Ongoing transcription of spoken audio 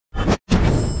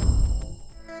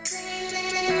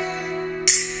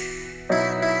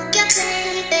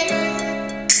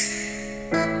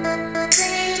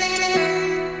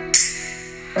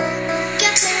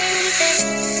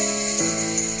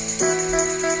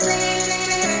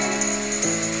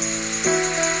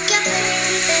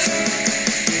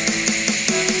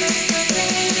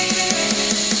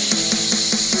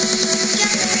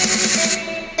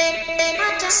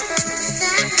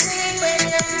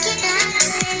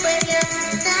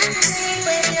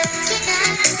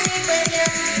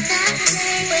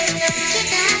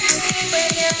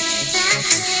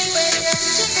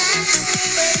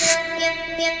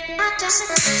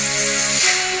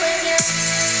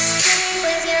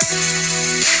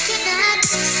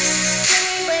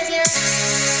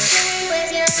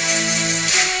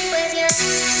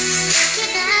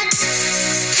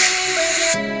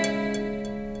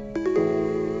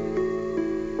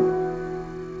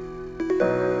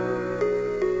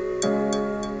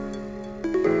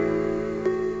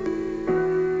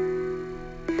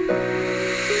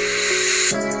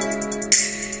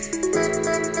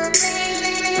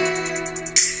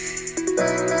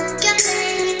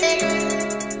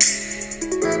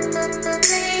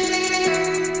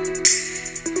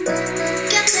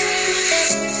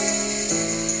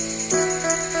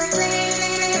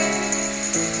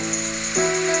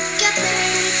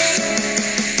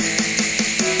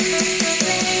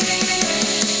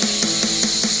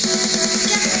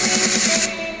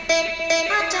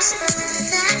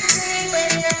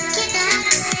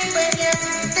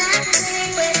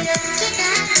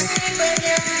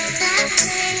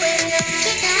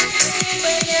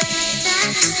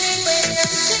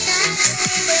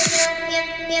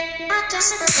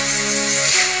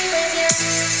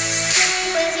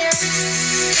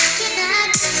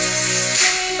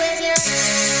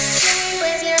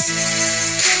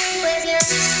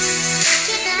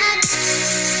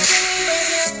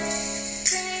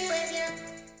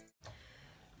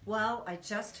Well, I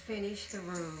just finished the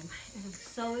room and I'm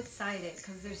so excited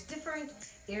because there's different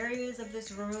areas of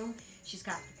this room. She's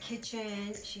got the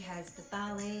kitchen, she has the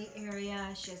ballet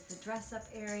area, she has the dress-up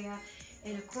area,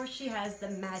 and of course she has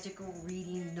the magical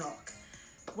reading nook.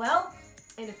 Well,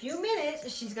 in a few minutes,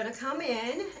 she's gonna come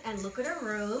in and look at her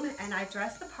room, and I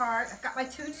dressed the part. I've got my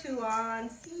tutu on,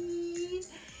 see?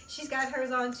 She's got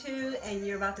hers on too, and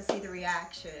you're about to see the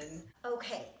reaction.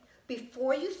 Okay.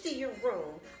 Before you see your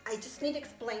room, I just need to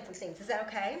explain some things. Is that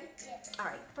okay? Yes. All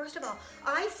right. First of all,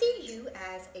 I see you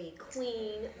as a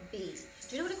queen bee.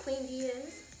 Do you know what a queen bee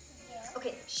is? Yes.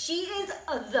 Okay. She is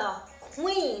the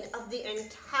queen of the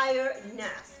entire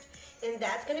nest, and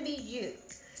that's going to be you.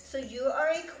 So you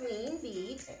are a queen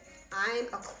bee. I'm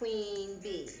a queen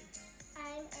bee.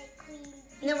 I'm a queen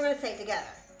bee. And then we're going to say it together.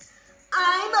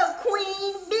 I'm a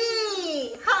queen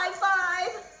bee. High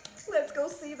five. Let's go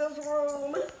see this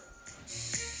room.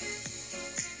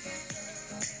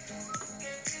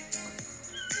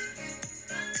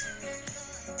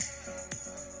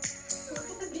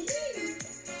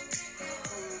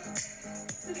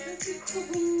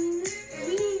 Queen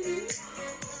bee.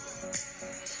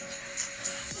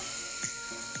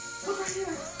 Over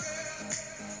here.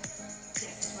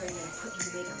 This is where you're going to put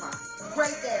your makeup on.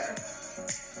 Right there.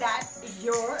 That's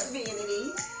your vanity.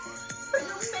 Put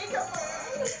your makeup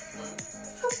on.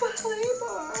 It's a ballet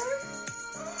bar.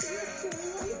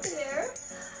 Right there.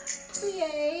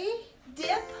 Plie,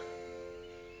 dip,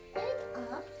 and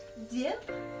up, dip,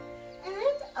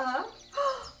 and up.